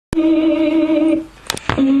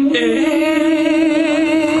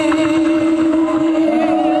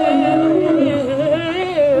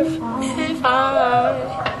If I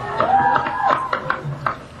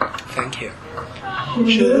thank you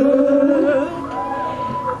should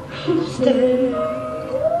stay.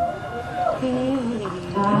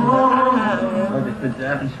 The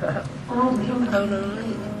jam trap.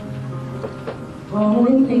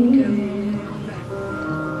 Only think of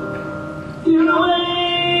your way.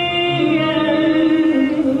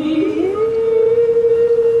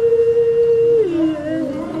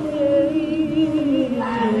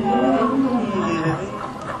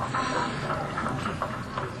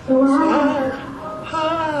 So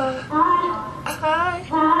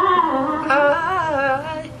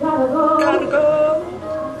I gotta go.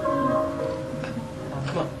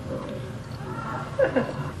 Come on.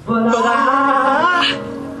 But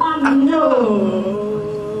I know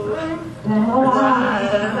that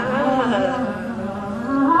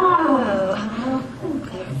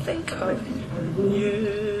I think of you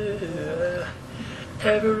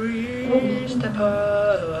every step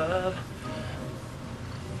of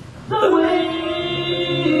the way.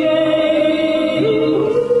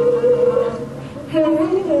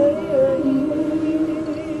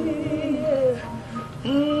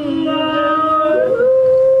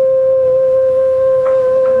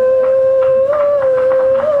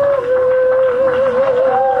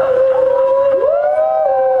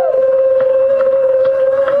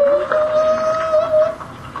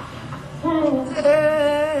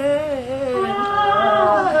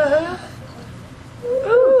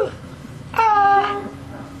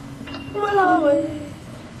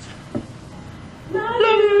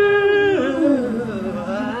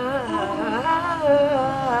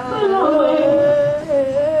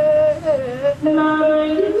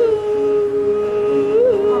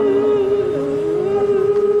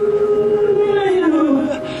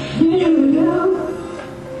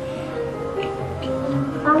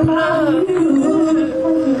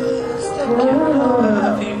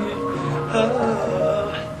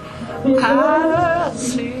 I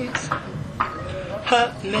see her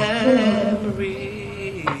memories,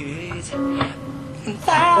 and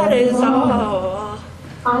that is all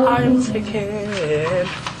I'm taking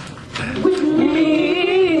with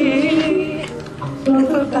me.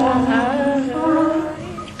 Goodbye.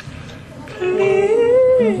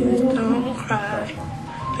 Please don't cry,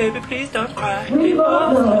 baby. Please don't cry. We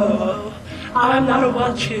both know I'm not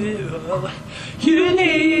what you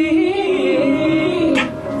need.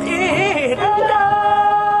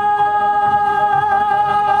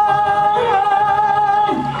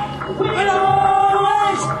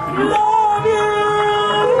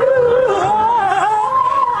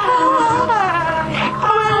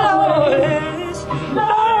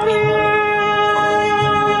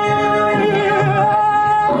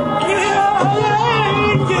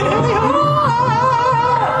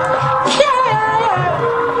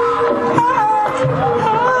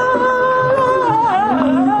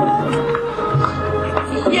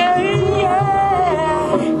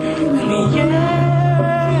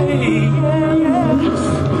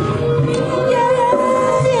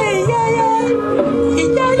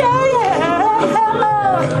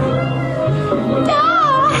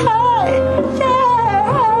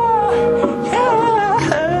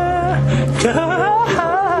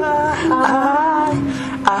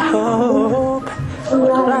 I hope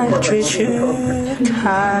I treat you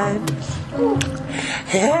kind,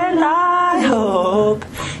 and I hope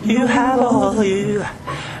you have all you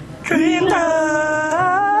dreamed of.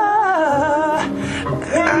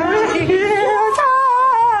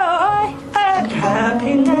 And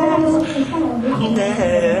happiness,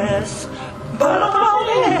 but all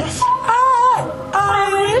this I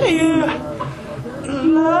really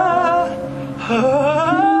love her.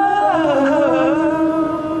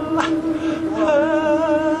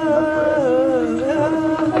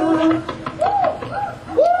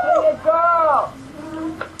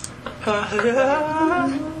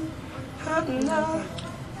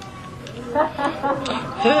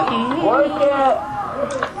 Work it!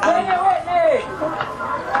 Bring it, Whitney!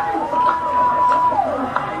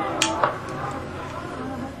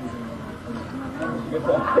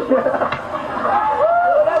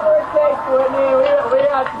 Whatever it takes, Whitney, we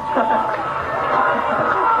have to try.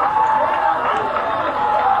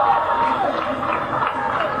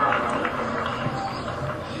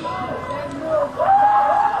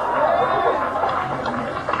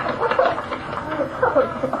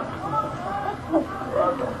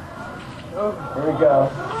 Here we go.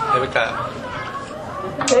 Here we go.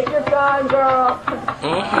 Take your time, girl.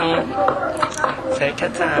 Take your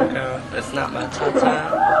time, girl. It's not much of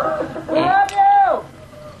time.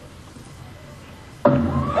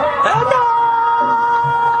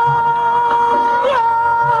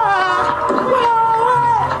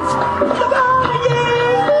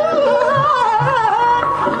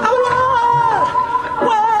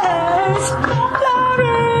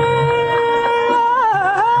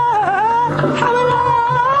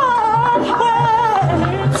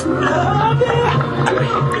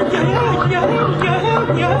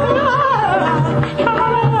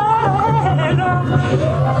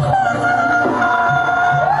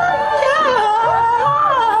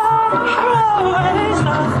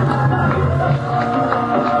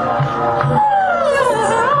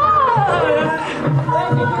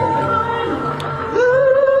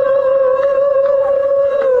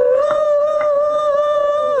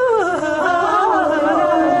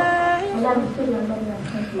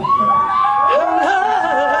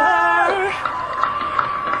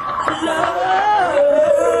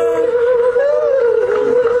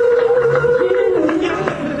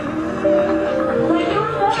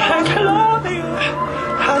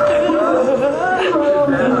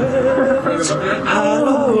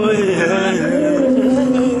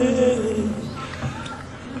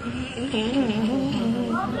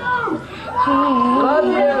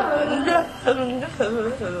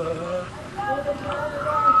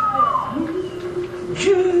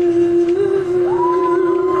 You